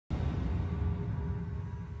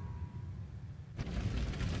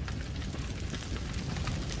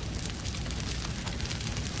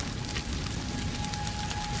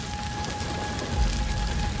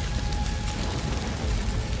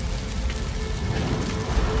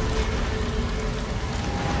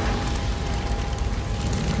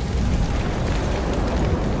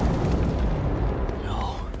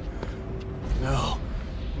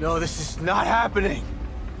No, this is not happening.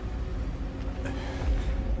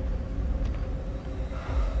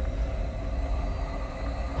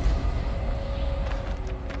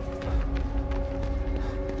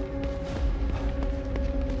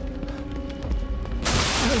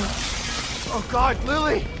 Oh God,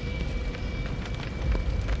 Lily!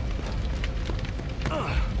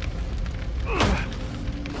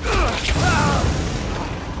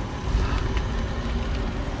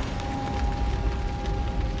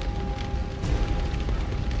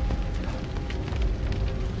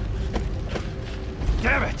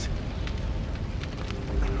 Damn it!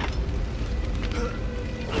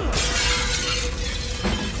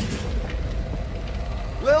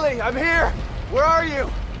 Lily, I'm here! Where are you?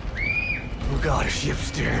 Oh God, is she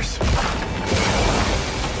upstairs?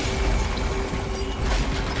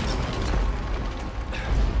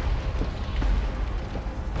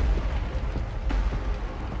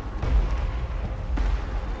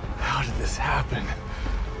 How did this happen?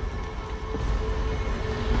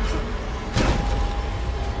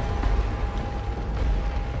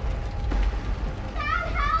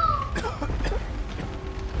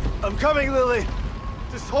 I'm coming, Lily!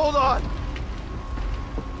 Just hold on!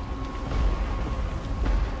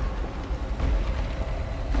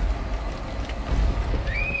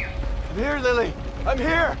 I'm here, Lily! I'm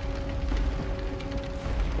here!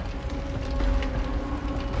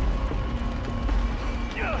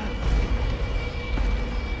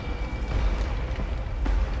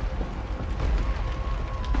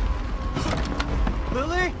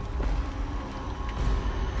 Lily?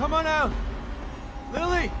 Come on out!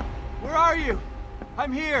 Lily! Where are you?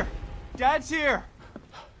 I'm here! Dad's here!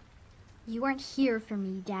 You weren't here for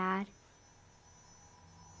me, Dad.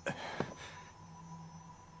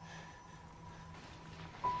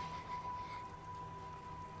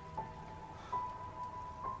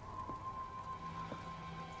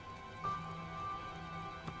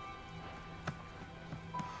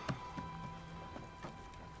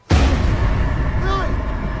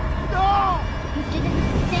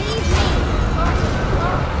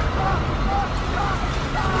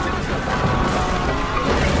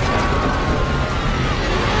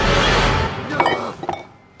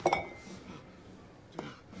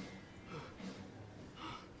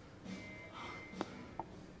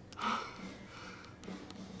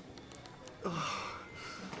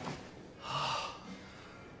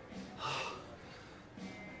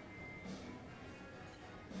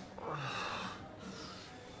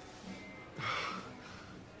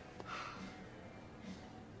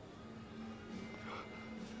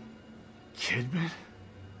 Kidman?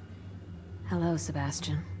 Hello,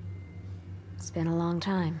 Sebastian. It's been a long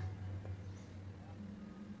time.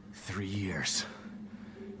 3 years.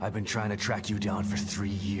 I've been trying to track you down for 3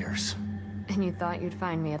 years. And you thought you'd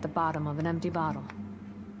find me at the bottom of an empty bottle.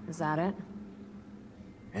 Is that it?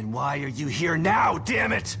 And why are you here now,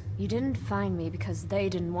 damn it? You didn't find me because they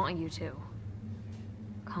didn't want you to.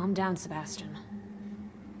 Calm down, Sebastian.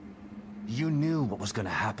 You knew what was gonna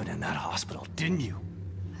happen in that hospital, didn't you?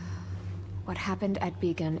 What happened at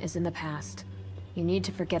Beacon is in the past. You need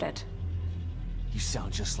to forget it. You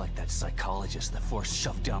sound just like that psychologist the Force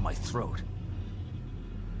shoved down my throat.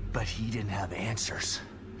 But he didn't have answers.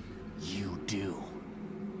 You do.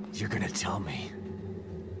 You're gonna tell me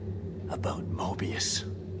about Mobius.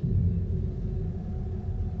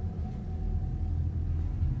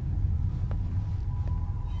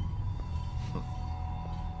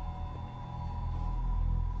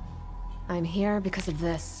 I'm here because of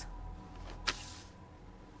this.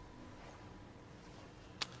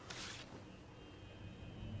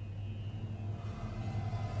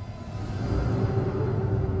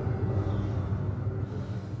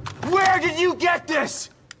 Where did you get this?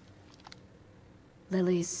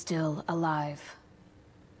 Lily's still alive.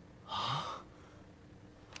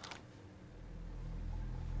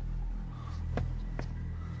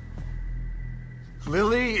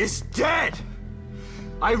 Lily is dead!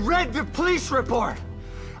 I read the police report!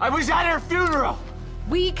 I was at her funeral!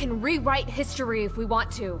 We can rewrite history if we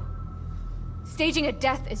want to. Staging a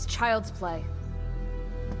death is child's play.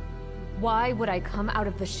 Why would I come out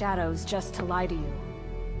of the shadows just to lie to you?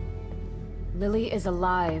 Lily is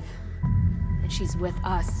alive, and she's with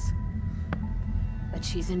us. But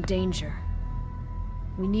she's in danger.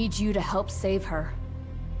 We need you to help save her.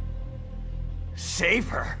 Save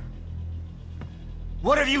her?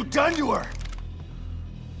 What have you done to her?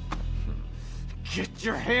 Get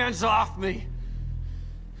your hands off me!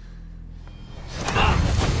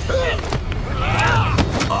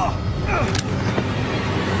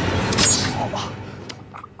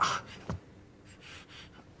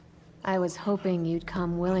 I was hoping you'd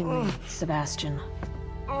come willingly, Sebastian.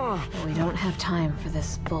 But we don't have time for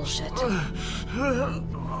this bullshit.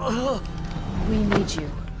 We need you.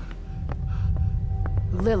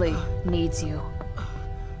 Lily needs you.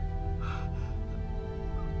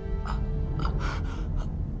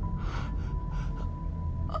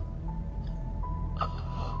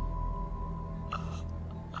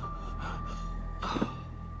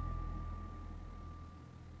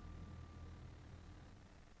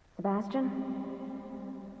 Sebastian?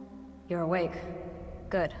 You're awake.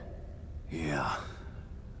 Good. Yeah.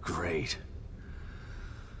 Great.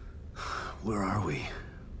 Where are we?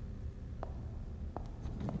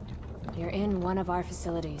 You're in one of our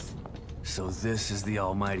facilities. So this is the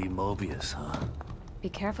almighty Mobius, huh? Be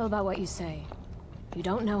careful about what you say. You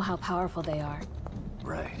don't know how powerful they are.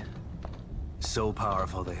 Right. So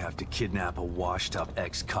powerful they have to kidnap a washed-up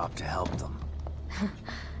ex-cop to help them.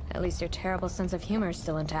 At least your terrible sense of humor is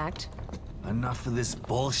still intact. Enough of this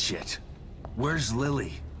bullshit. Where's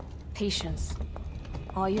Lily? Patience.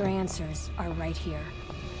 All your answers are right here.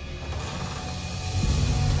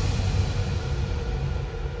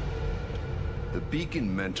 The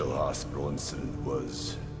Beacon Mental Hospital incident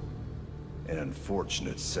was an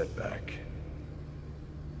unfortunate setback.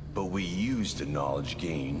 But we used the knowledge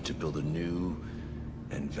gained to build a new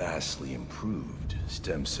and vastly improved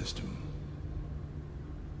STEM system.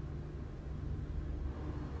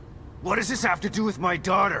 What does this have to do with my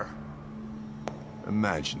daughter?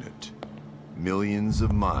 Imagine it. Millions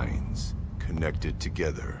of minds connected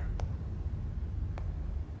together.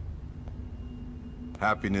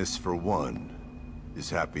 Happiness for one is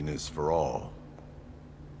happiness for all.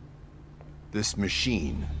 This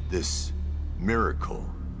machine, this miracle,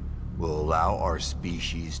 will allow our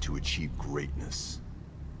species to achieve greatness.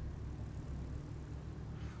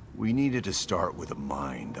 We needed to start with a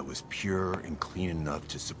mind that was pure and clean enough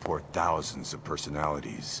to support thousands of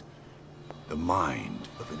personalities. The mind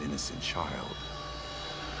of an innocent child.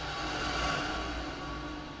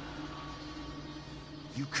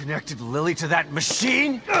 You connected Lily to that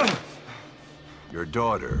machine? Your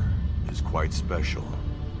daughter is quite special.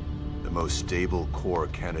 The most stable core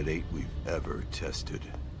candidate we've ever tested.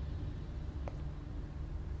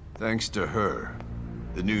 Thanks to her,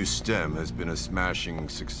 the new STEM has been a smashing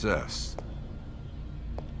success.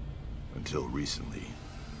 Until recently.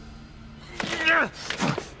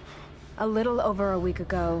 A little over a week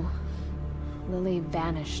ago, Lily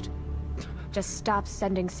vanished. Just stopped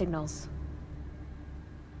sending signals.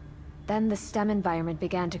 Then the STEM environment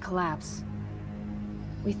began to collapse.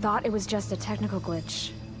 We thought it was just a technical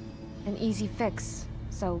glitch. An easy fix,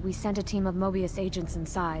 so we sent a team of Mobius agents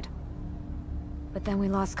inside. But then we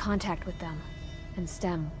lost contact with them, and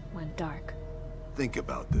STEM went dark. Think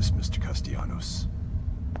about this, Mr. Castellanos.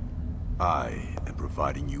 I am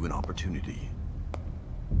providing you an opportunity.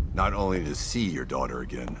 Not only to see your daughter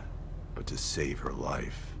again, but to save her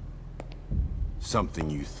life. Something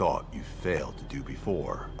you thought you failed to do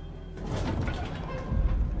before.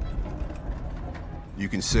 You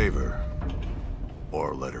can save her,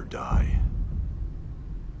 or let her die.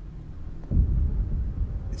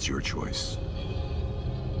 It's your choice.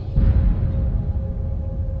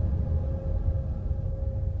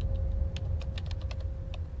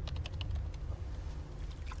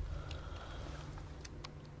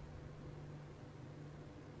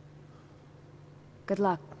 Good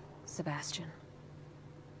luck, Sebastian.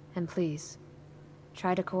 And please,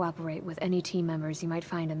 try to cooperate with any team members you might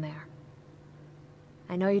find in there.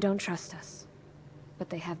 I know you don't trust us, but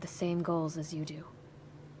they have the same goals as you do.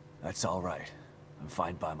 That's all right. I'm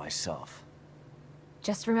fine by myself.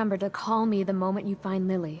 Just remember to call me the moment you find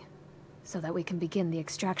Lily, so that we can begin the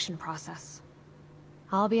extraction process.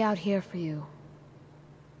 I'll be out here for you.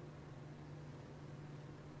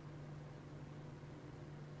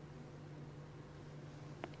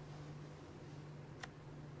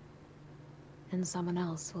 And someone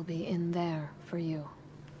else will be in there for you.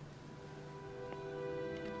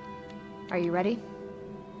 Are you ready?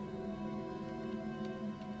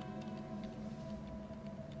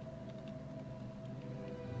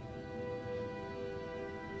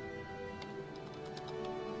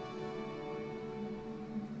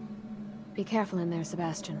 Be careful in there,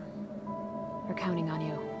 Sebastian. We're counting on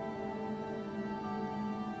you.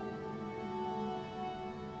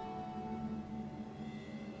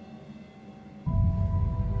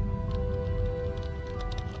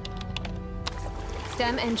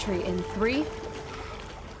 STEM entry in 3,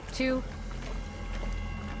 2,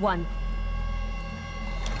 1.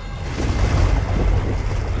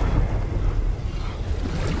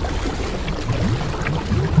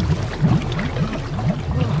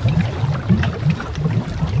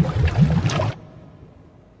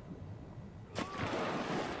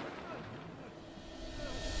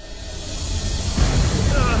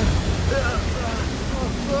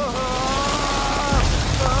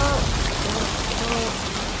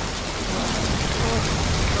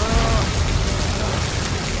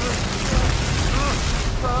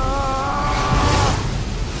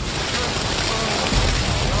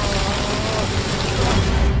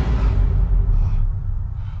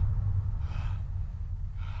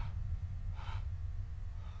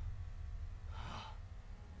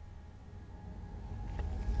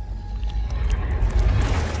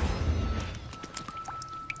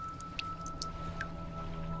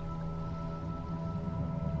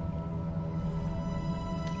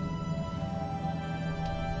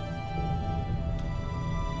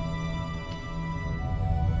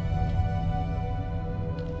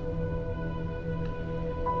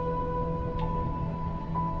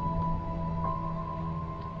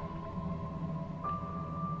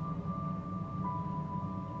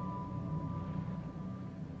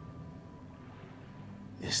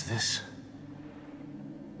 Is this...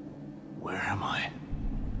 Where am I?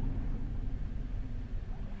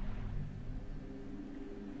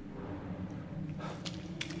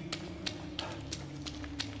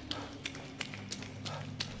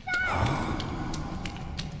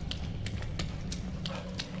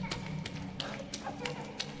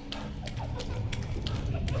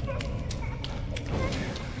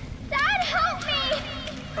 Dad, help me!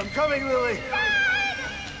 I'm coming, Lily!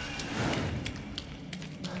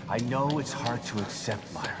 I know it's hard to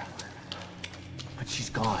accept, Myra. But she's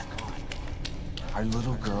gone. Our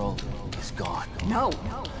little girl is gone. No.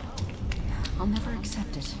 I'll never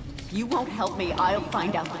accept it. If you won't help me, I'll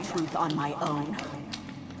find out the truth on my own.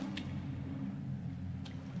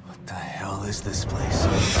 What the hell is this place?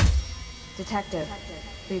 Detective,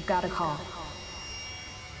 we've got a call.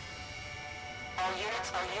 All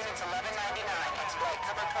units 1199, exploit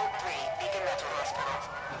cover code 3, Beacon Mental Hospital.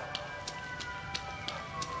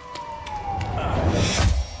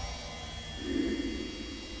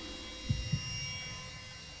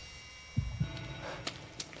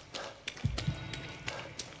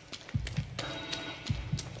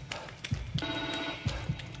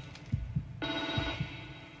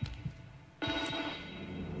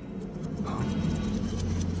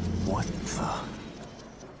 What the...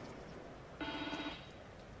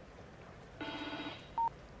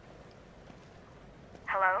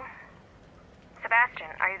 Hello? Sebastian,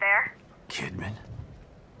 are you there? Kidman?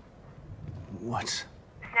 What?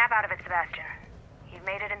 Snap out of it, Sebastian. You've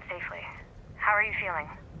made it in safely. How are you feeling?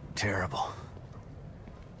 Terrible.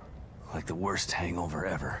 Like the worst hangover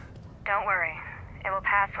ever. Don't worry. It will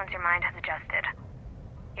pass once your mind has adjusted.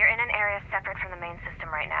 You're in an area separate from the main system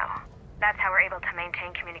right now. That's how we're able to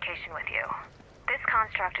maintain communication with you. This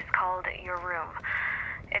construct is called your room.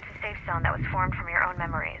 It's a safe zone that was formed from your own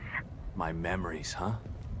memories. My memories, huh?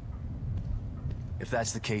 If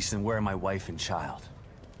that's the case, then where are my wife and child?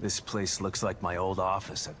 This place looks like my old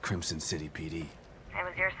office at Crimson City PD. It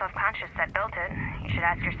was your self-conscious that built it. You should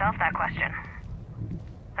ask yourself that question.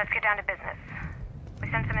 Let's get down to business.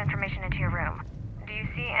 We sent some information into your room. Do you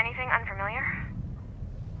see anything unfamiliar?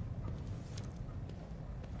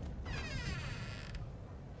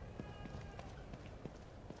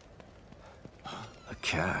 A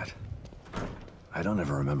cat? I don't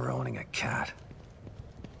ever remember owning a cat.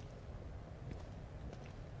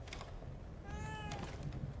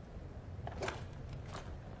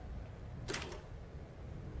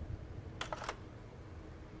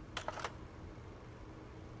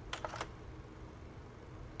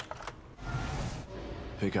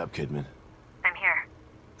 Pick up, Kidman. I'm here.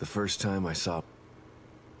 The first time I saw...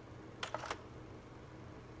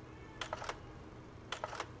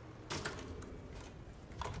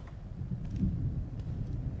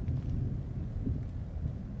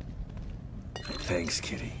 Thanks,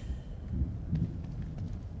 Kitty.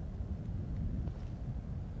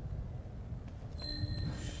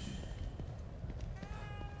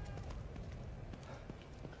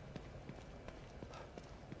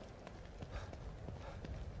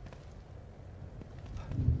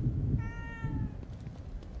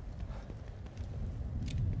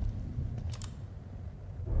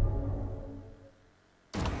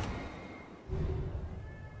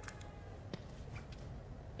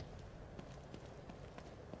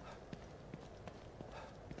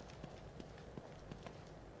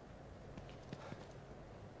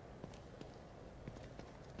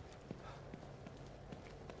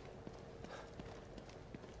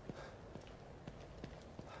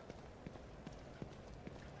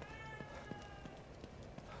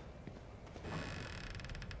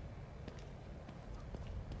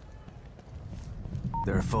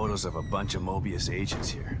 There are photos of a bunch of Mobius agents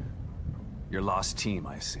here. Your lost team,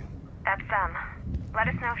 I assume. That's them. Let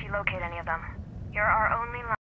us know if you locate any of them. You're our only line.